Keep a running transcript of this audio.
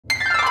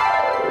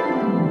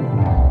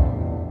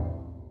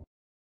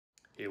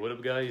What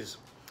up guys?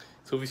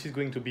 So this is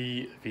going to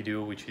be a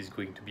video which is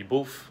going to be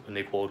both a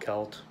neck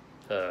workout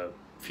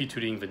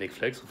featuring the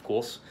NeckFlex, of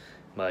course,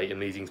 my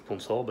amazing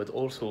sponsor, but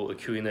also a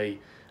Q&A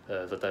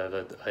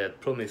that I had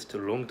promised a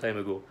long time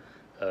ago,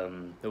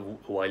 a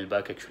while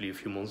back, actually a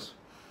few months.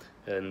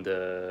 And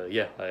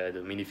yeah, I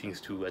had many things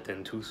to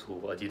attend to,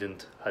 so I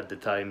didn't have the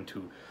time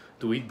to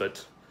do it,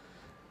 but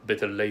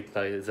better late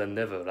than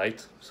never,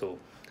 right? So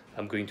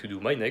I'm going to do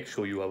my neck,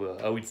 show you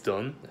how it's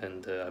done,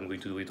 and I'm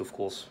going to do it, of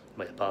course, in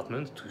my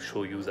apartment to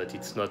show you that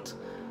it's not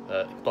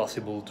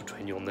impossible to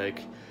train your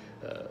neck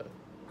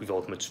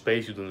without much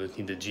space. You do not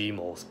need a gym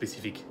or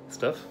specific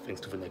stuff, thanks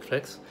to the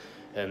NeckFlex.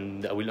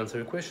 And I will answer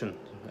your question.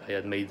 I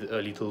had made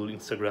a little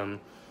Instagram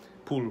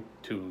poll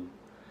to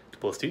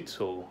post it,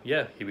 so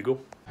yeah, here we go.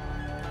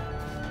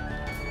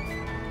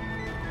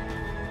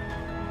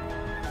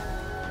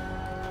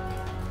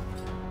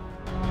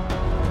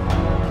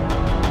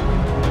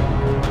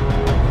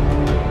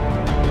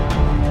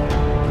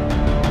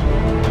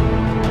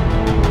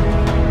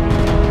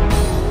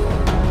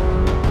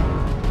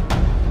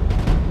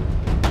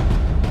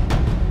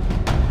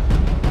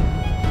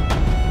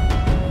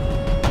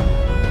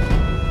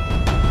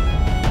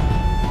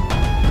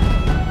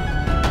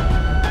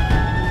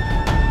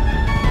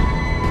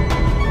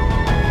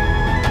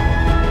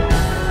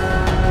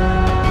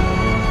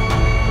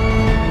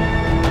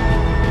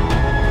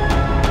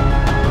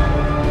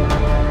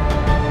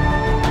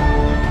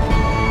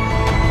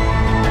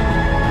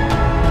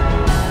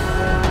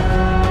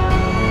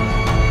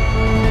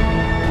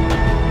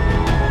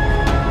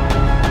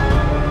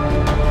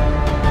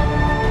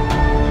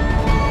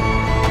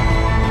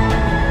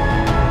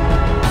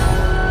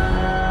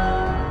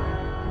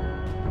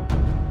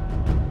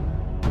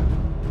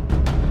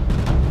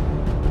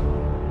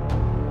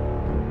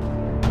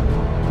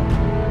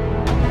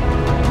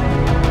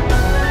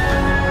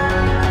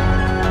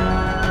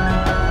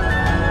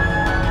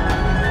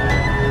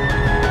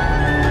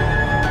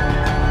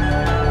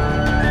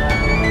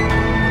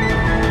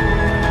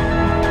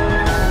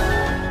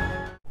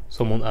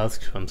 Someone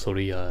asked, I'm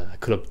sorry, I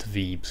cropped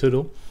the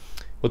pseudo,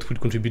 what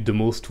would contribute the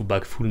most to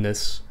back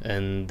fullness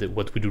and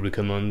what would you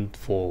recommend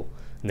for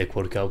neck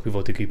workout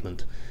without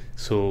equipment?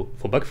 So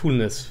for back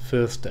fullness,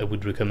 first I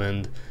would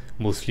recommend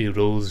mostly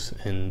rows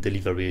and daily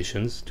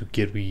variations to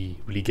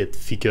really get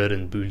thicker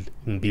and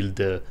build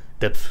the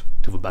depth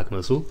to the back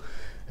muscle.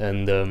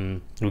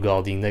 And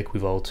regarding neck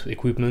without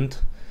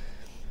equipment,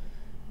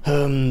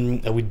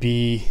 I would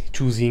be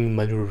choosing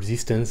manual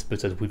resistance, but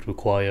that would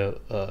require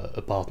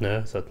a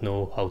partner that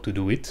know how to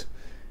do it,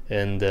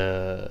 and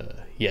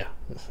yeah,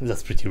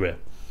 that's pretty rare,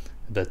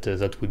 but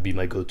that would be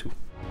my go-to.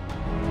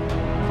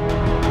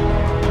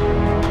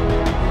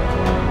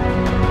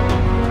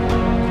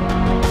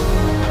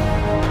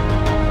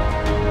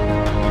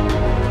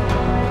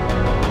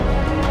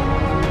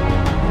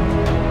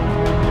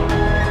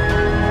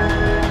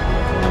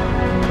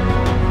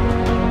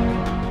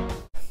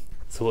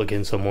 So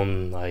again,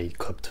 someone I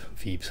copied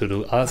the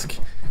pseudo ask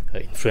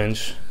in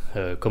French,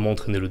 comment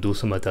entraîner le dos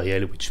sans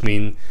matériel, which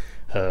mean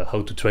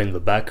how to train the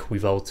back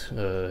without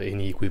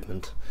any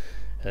equipment.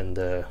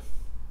 And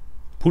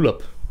pull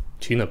up,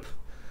 chin up,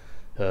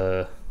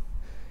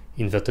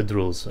 inverted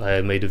rows.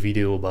 I made a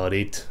video about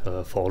it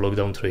for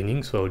lockdown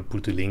training, so I will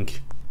put a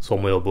link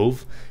somewhere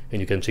above and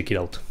you can check it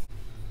out.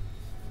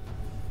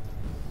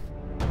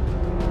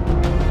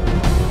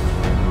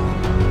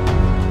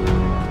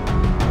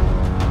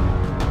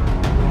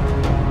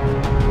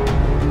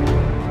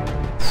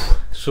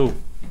 So,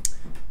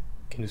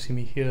 can you see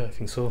me here? I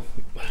think so.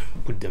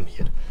 Put them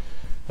here.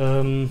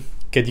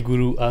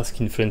 Kadiguru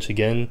asked in French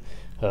again,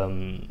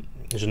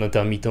 jeûne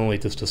intermittent et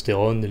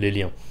testostérone, les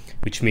liens,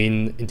 which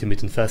mean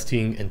intermittent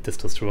fasting and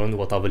testosterone,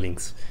 what are the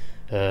links?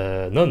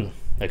 None,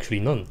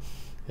 actually none.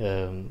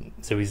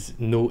 There is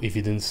no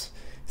evidence,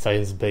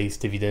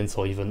 science-based evidence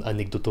or even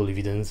anecdotal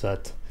evidence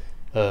that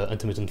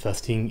intermittent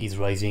fasting is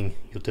raising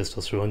your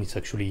testosterone. It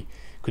actually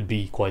could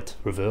be quite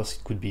reverse,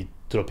 it could be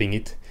dropping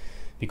it,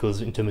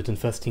 because intermittent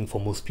fasting for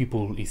most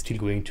people is still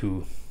going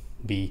to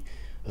be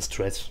a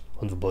stress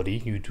on the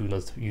body. You do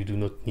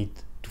not need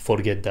to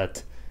forget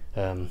that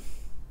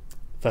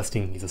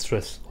fasting is a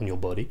stress on your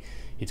body.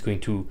 It's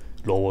going to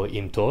lower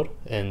mTOR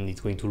and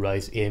it's going to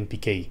rise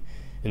AMPK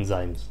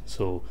enzymes,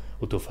 so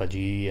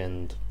autophagy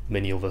and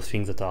many other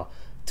things that are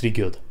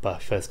triggered by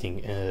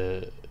fasting.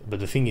 But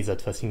the thing is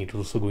that fasting is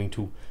also going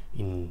to,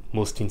 in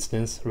most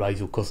instances, rise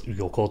your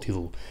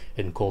cortisol,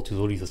 and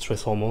cortisol is a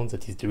stress hormone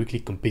that is directly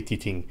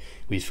competing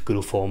with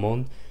growth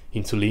hormone,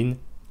 insulin,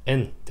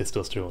 and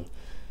testosterone.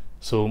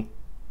 So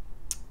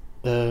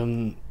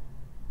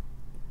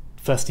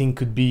fasting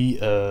could be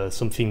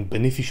something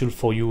beneficial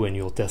for you and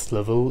your test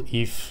level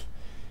if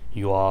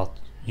you are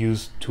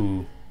used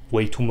to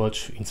way too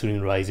much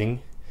insulin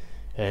rising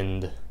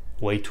and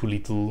way too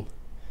little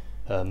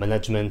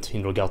management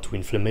in regard to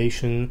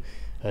inflammation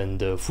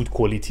and food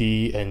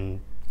quality and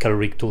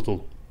caloric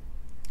total,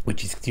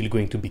 which is still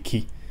going to be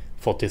key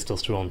for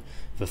testosterone.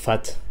 The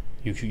fat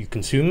you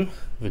consume,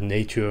 the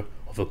nature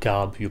of the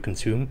carb you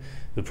consume,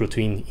 the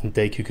protein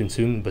intake you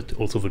consume, but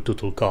also the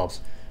total carbs,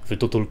 the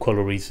total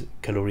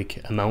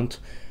caloric amount,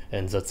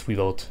 and that's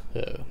without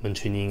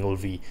mentioning all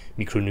the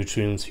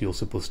micronutrients you're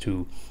supposed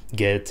to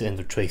get and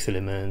the trace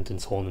element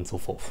and so on and so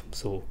forth.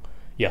 So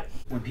yeah.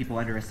 When people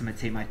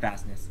underestimate my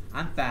fastness,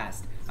 I'm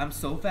fast. I'm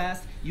so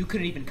fast, you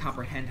couldn't even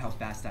comprehend how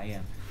fast I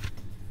am.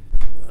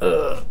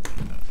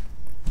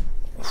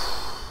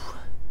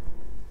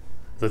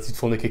 That's it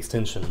for neck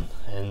extension.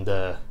 And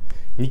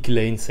Nick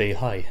Lane say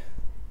hi.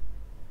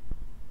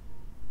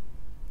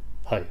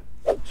 Hi.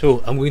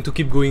 So I'm going to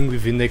keep going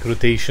with the neck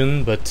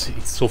rotation, but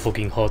it's so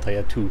fucking hot I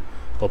had to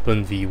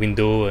open the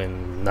window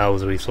and now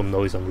there is some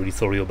noise. I'm really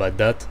sorry about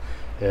that.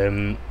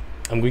 I'm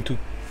going to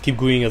keep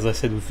going, as I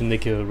said, with the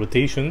neck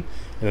rotation,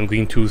 and I'm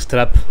going to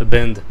strap a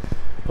band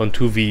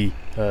onto the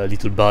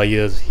little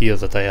barriers here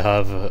that I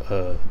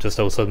have just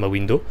outside my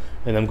window,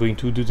 and I'm going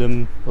to do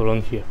them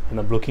around here, and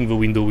I'm blocking the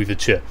window with a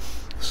chair.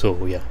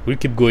 So yeah, we'll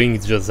keep going.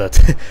 It's just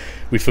that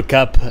with a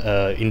cap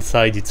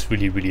inside it's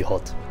really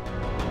hot.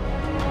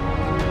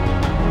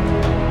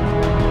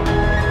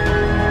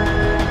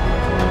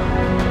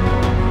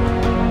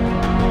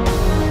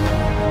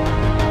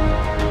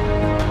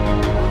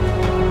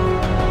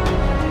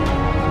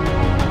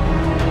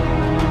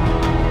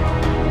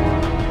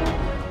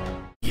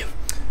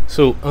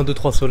 So 1, 2,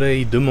 3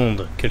 soleil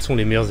demande quels sont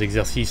les meilleurs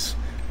exercices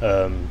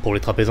pour les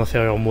trapèzes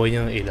inférieurs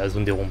moyens et la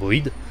zone des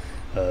rhomboïdes,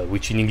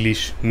 which in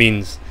English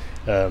means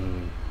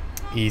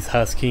he's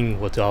asking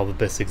what are the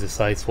best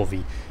exercises for the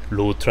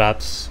low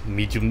traps,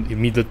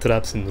 middle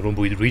traps and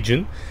rhomboid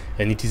region,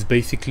 and it is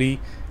basically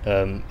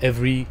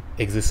every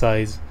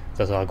exercise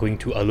that are going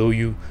to allow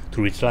you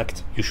to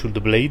retract your shoulder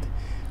blade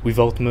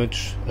without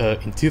much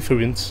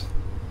interference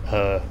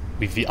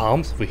with the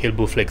arms, the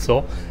elbow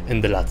flexor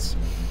and the lats.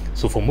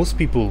 So for most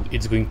people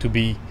it's going to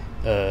be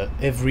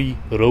every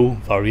row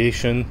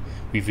variation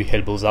with the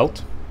elbows out,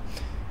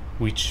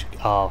 which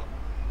are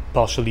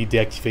partially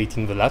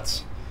deactivating the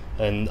lats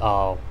and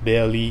are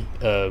barely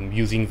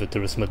using the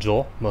teres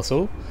major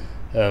muscle.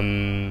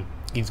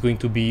 It's going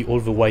to be all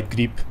the wide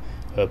grip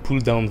pull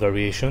down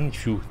variation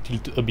if you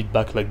tilt a bit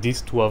back like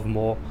this to have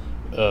more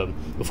a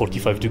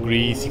 45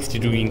 degree, 60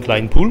 degree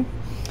incline pull,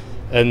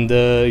 and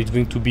it's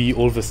going to be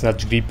all the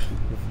snatch grip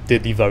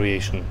deadlift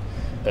variation.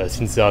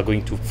 Since they are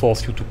going to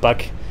force you to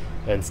pack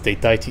and stay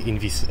tight in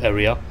this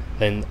area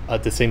and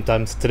at the same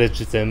time stretch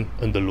them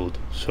under load.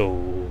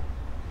 So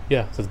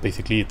yeah, that's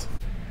basically it.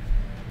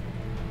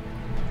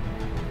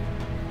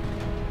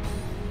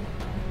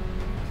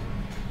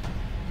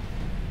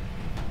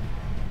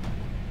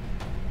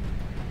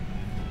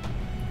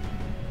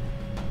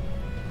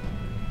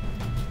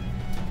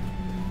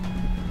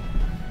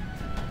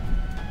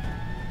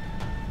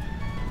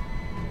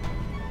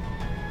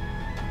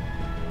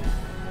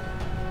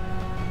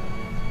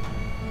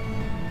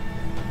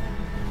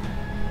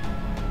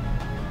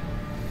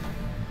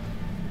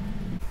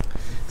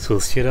 So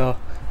Sierra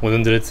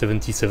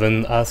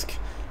 177 ask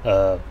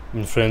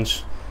in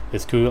French,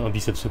 est-ce que un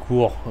biceps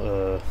court,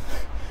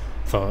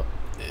 enfin,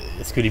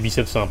 est-ce que les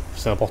biceps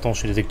c'est important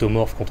chez les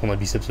ectomorphes quand on a un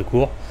biceps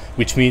court,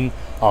 which mean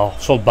are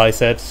short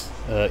biceps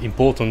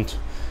important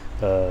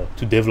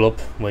to develop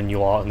when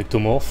you are an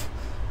ectomorph?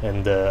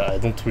 And I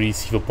don't really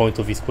see the point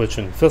of this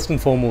question. First and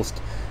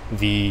foremost,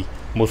 the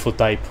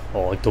morphotype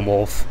or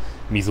ectomorph,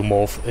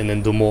 mesomorph and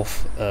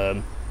endomorph,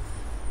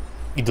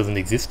 it doesn't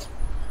exist.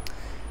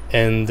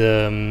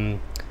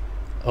 And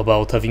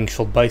about having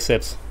short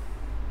biceps,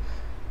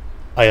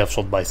 I have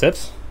short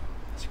biceps,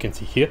 as you can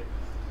see here.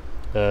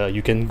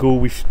 You can go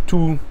with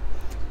two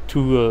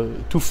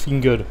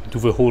fingers to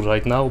the hole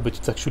right now, but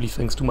it's actually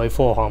thanks to my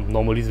forearm.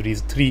 Normally there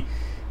is three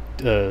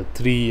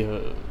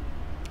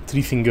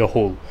finger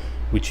hole,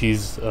 which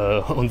is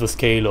on the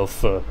scale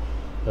of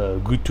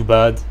good to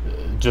bad,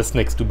 just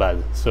next to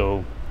bad.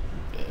 So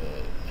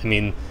I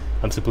mean,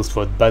 I'm supposed to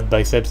have bad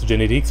biceps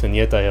genetics, and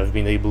yet I have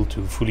been able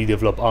to fully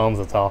develop arms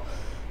that are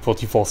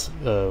 44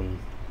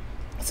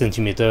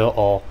 centimeter,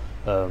 or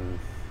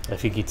I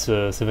think it's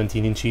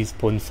 17 inches,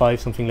 0.5,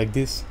 something like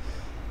this.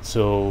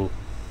 So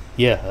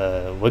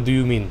yeah, what do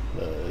you mean?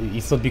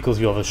 It's not because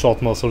you have a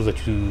short muscle that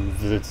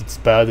it's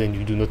bad and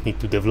you do not need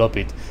to develop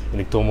it.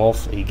 An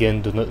ectomorph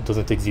again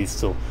doesn't exist.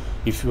 So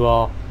if you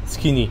are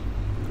skinny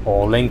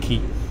or lanky,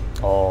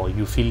 or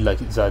you feel like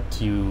that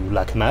you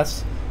lack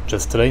mass,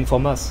 just train for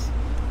mass.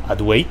 Add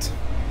weight,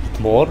 eat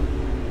more,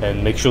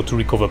 and make sure to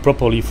recover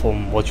properly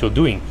from what you're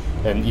doing.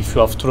 And if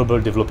you have trouble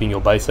developing your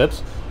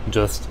biceps,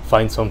 just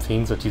find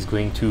something that is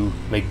going to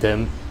make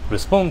them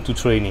respond to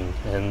training.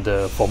 And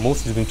for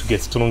most, it's going to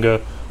get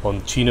stronger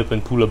on chin-up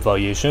and pull-up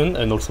variation,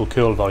 and also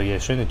curl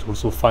variation, and to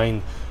also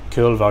find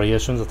curl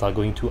variations that are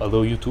going to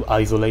allow you to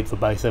isolate the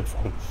bicep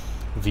from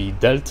the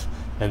delt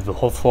and the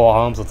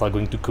forearms that are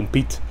going to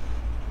compete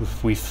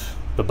with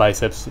the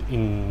biceps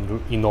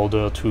in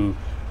order to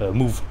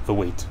move the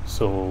weight.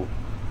 So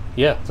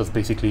yeah, that's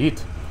basically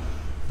it.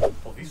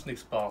 For this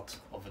next part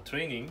of the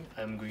training,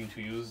 I'm going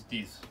to use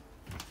this.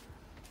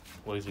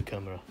 Where is the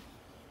camera?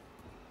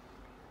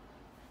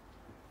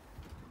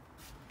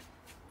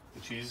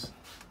 Which is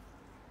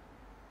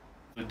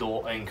the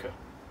door anchor.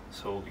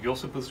 So you're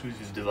supposed to use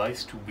this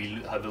device to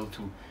be able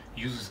to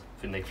use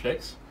the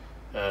NeckFlex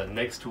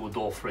next to a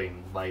door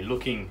frame by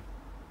locking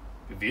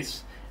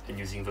this and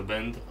using the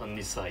band on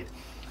this side.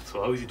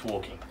 So how is it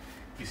working?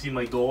 You see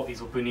my door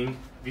is opening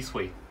this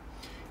way,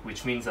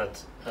 which means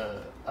that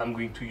I'm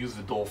going to use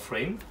the door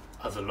frame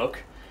as a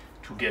lock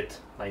to get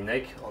my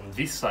neck on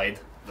this side,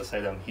 the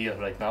side I'm here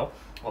right now,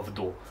 of the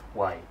door.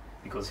 Why?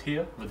 Because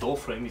here the door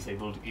frame is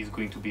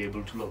going to be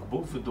able to lock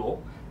both the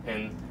door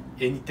and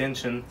any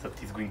tension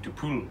that is going to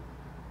pull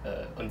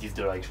on this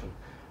direction.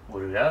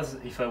 Whereas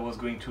if I was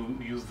going to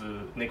use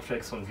the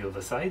NeckFlex on the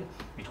other side,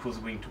 it was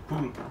going to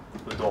pull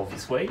the door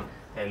this way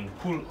and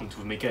pull onto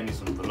the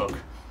mechanism, the lock,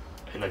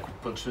 and I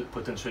could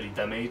potentially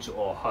damage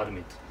or harm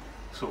it.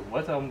 So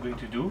what I'm going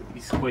to do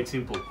is quite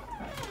simple.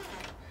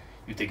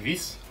 You take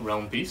this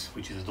round piece,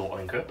 which is a door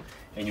anchor,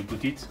 and you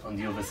put it on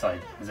the other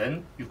side.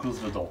 Then you close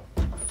the door,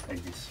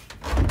 like this.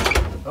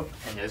 Up,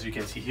 and as you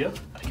can see here,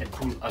 I can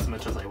pull as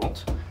much as I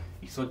want.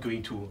 It's not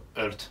going to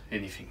hurt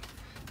anything.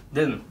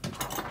 Then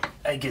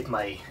I get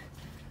my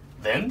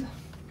band,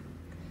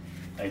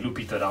 I loop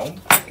it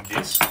around like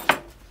this,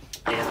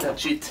 I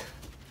attach it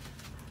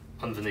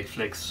on the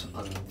NeckFlex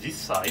on this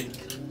side,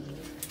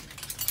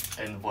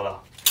 and voila,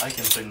 I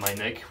can train my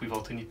neck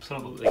without any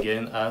trouble.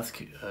 Again,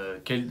 ask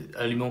quel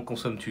aliment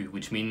consommes-tu,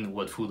 which means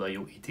what food are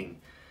you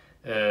eating?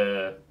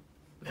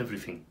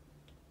 Everything.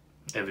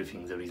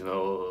 Everything. There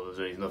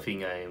is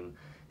nothing I am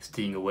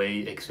staying away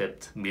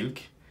except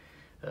milk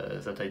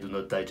that I do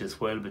not digest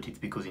well, but it's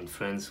because in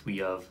France we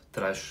have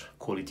trash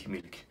quality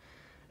milk,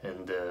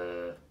 and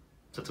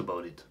that's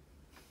about it.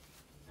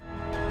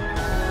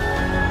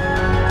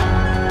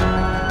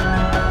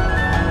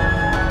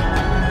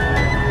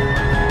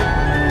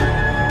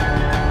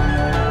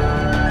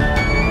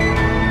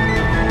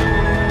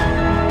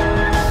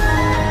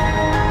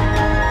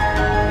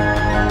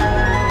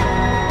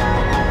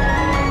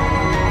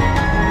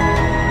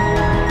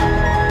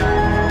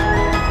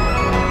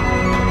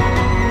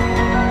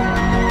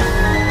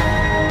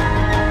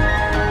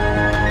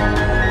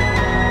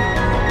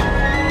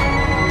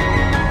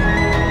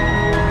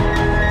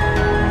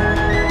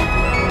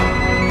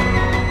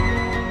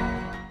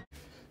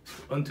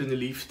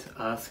 Lift,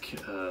 ask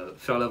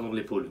faire l'avant de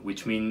l'épaule,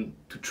 which means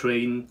to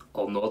train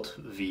or not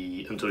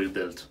the anterior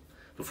delt,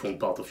 the front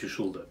part of your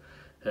shoulder.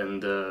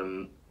 And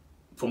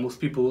for most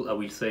people I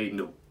will say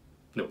no,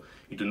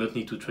 you do not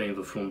need to train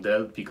the front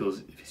delt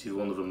because this is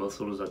one of the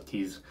muscles that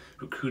is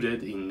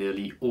recruited in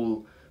nearly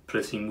all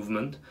pressing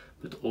movement,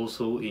 but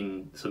also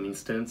in some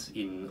instance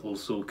in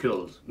also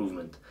curls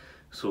movement.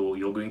 So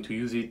you're going to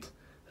use it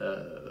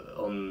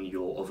on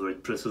your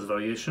overhead presses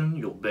variation,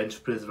 your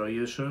bench press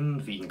variation,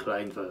 the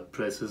inclined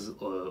presses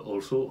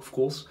also, of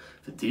course,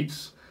 the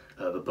dips,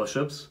 the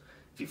push-ups,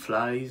 the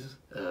flies,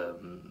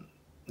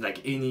 like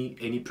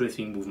any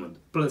pressing movement,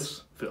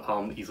 plus the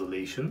arm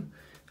isolation,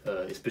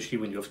 especially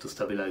when you have to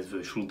stabilize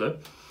the shoulder,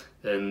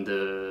 and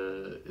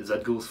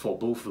that goes for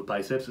both the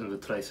biceps and the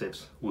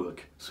triceps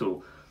work.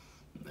 So,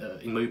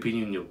 in my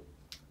opinion,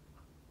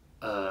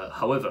 no.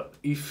 However,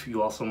 if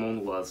you are someone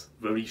who has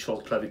very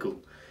short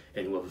clavicle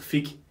and who have a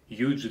thick,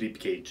 huge rib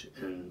cage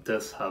and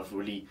thus have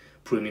really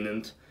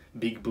prominent,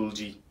 big,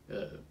 bulgy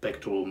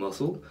pectoral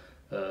muscle,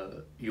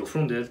 your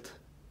front delt,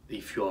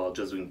 if you are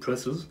just doing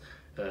presses,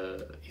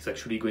 is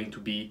actually going to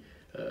be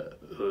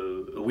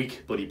a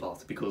weak body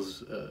part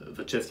because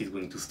the chest is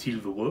going to steal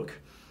the work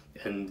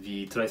and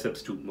the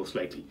triceps too, most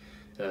likely.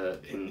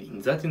 And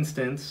in that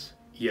instance,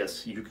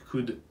 yes, you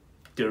could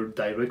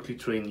directly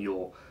train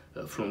your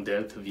front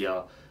delt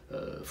via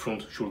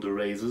front shoulder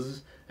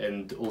raises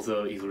and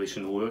other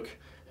isolation work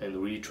and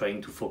really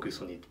trying to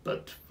focus on it,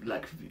 but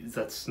like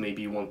that's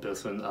maybe one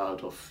person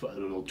out of, I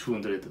don't know,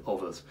 200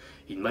 others.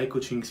 In my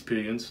coaching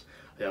experience,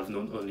 I have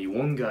known only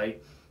one guy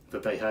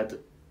that I had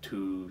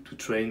to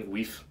train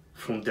with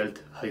front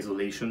delt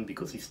isolation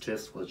because his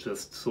chest was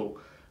just so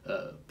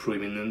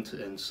prominent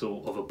and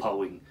so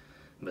overpowering,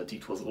 but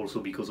it was also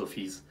because of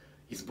his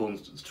bone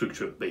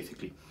structure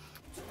basically.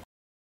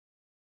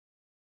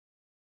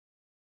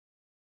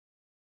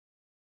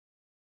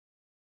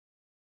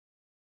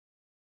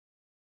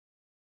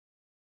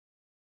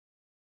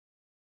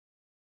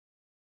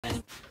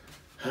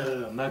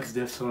 Max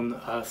Devson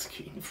ask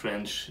in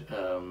French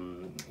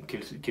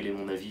quel est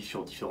mon avis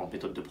sur différentes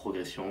méthodes de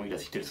progression. Il a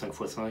cité le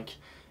 5x5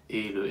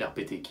 et le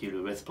RPT qui est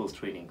le Rest Pause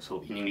Training.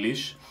 So in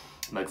English,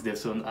 Max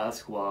Devson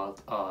asks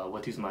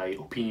what is my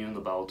opinion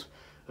about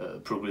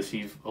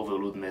progressive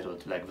overload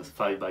method like the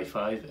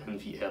 5x5 and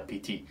the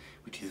RPT,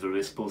 which is the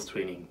Rest Pause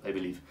Training, I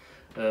believe.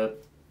 I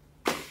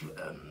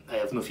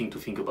have nothing to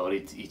think about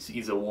it. It's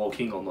either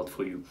working or not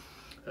for you.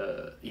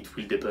 It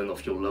will depend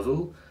of your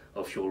level,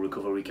 of your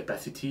recovery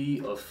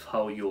capacity, of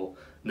how your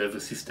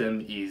nervous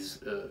system is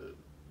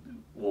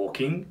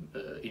working.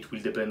 It will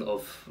depend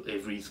of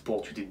every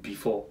sport you did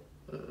before,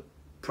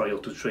 prior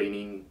to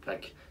training,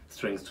 like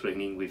strength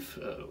training with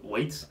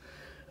weights.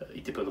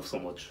 It depends of so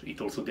much.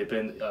 It also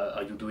depends,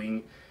 are you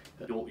doing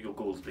your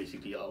goals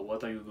basically are.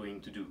 What are you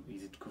going to do?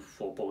 Is it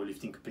for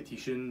powerlifting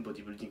competition,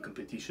 bodybuilding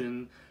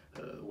competition,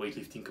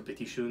 weightlifting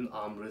competition,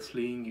 arm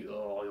wrestling,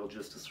 or you're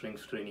just a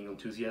strength training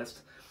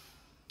enthusiast?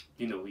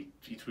 You know,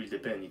 it will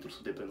depend. It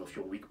also depends on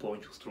your weak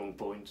point, your strong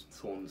point,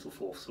 so on and so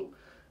forth. So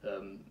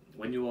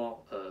when you are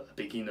a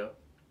beginner,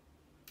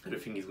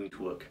 everything is going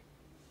to work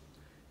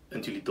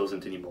until it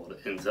doesn't anymore,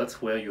 and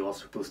that's where you are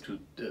supposed to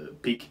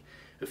pick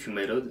a few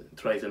methods,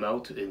 try them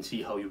out, and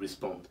see how you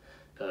respond.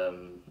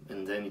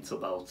 And then it's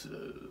about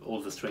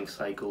all the strength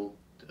cycle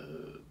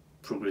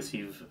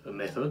progressive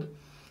method.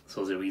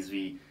 So there is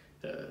the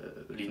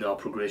linear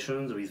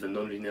progression, there is the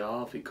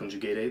non-linear, the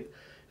conjugated,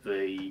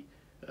 the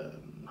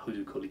how do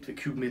you call it, the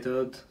cube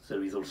method.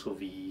 There is also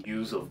the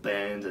use of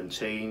bands and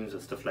chains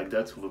and stuff like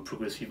that. So the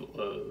progressive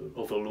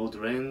overload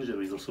range.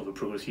 There is also the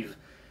progressive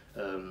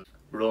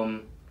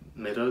ROM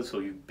method. So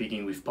you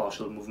begin with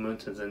partial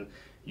movement and then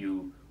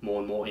you more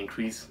and more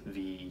increase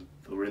the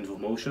range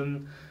of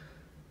motion.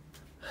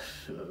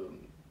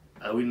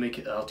 I will make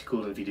an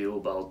article and video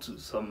about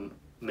some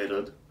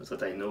method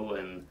that I know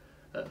and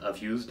I've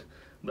used,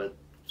 but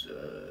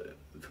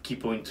the key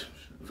point,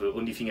 the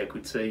only thing I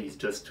could say is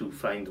just to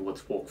find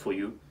what's worked for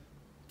you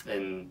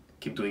and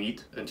keep doing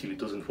it until it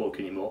doesn't work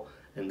anymore,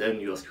 and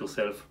then you ask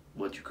yourself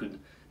what you could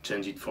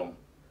change it from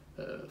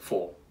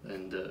for,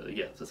 and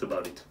yeah, that's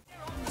about it.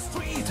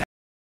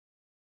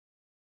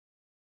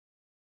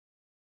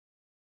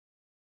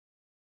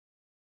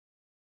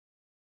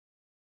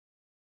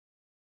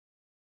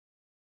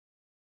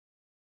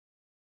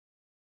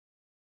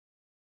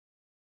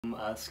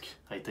 Ask,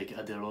 I take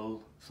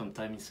Aderall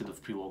sometimes instead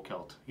of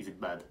pre-workout. Is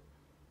it bad?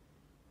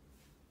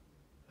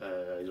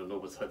 I don't know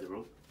what's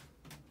Aderall.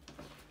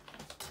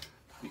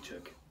 We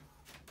check.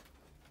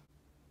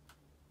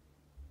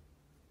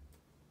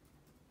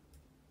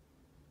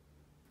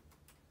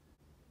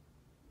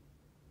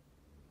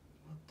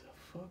 What the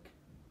fuck?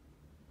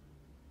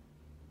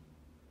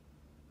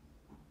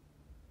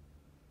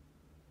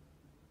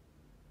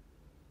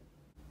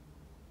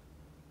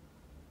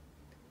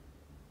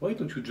 Why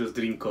don't you just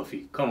drink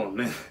coffee? Come on,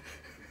 man.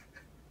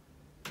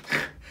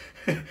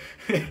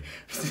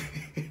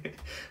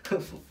 For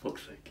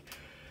fuck's sake.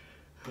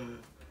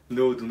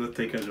 No, do not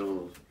take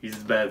Aderall. It's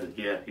bad.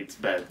 Yeah, it's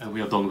bad. And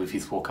we are done with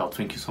this workout.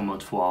 Thank you so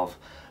much for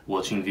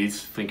watching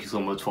this. Thank you so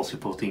much for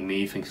supporting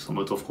me. Thank you so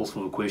much, of course,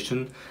 for the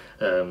question.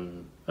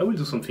 I will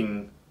do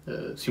something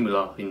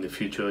similar in the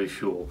future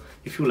if you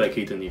like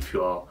it and if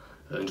you are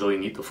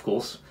enjoying it, of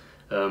course.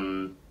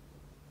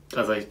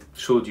 As I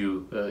showed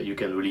you, you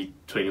can really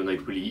train your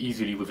neck really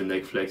easily with a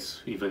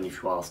NeckFlex, even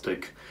if you are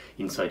stuck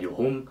inside your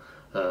home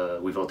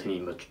without any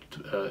much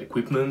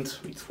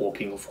equipment. It's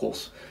working, of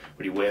course,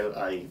 really well.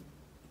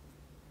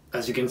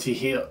 As you can see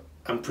here,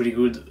 I'm pretty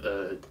good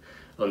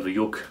on the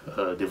yoke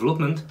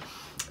development,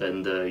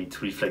 and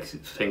it reflects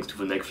thanks to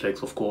the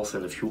NeckFlex, of course,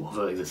 and a few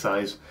other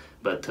exercises.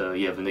 But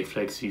yeah, the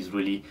NeckFlex is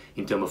really,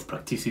 in terms of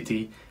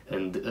practicity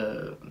and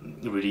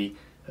really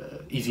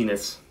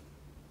easiness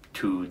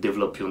to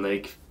develop your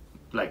neck,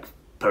 like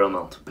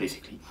paramount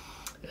basically.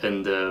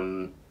 And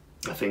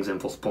I thank them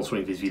for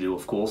sponsoring this video,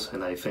 of course,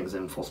 and I thank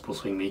them for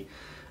sponsoring me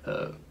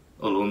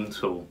alone.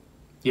 So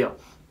yeah,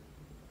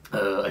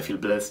 I feel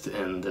blessed,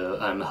 and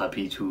I'm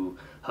happy to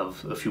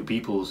have a few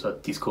people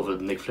that discovered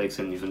NeckFlex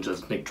and even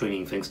just neck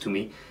training thanks to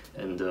me,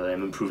 and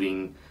I'm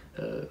improving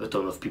a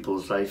ton of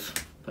people's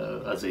life,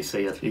 as they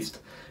say, at least.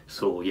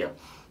 So yeah,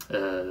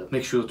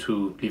 make sure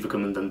to leave a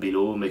comment down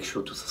below, make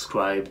sure to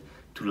subscribe,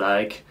 to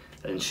like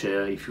and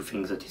share if you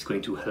think that it's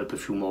going to help a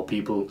few more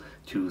people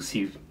to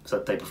see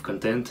that type of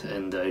content,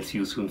 and I'll see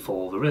you soon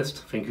for the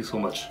rest. Thank you so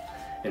much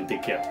and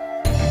take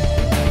care.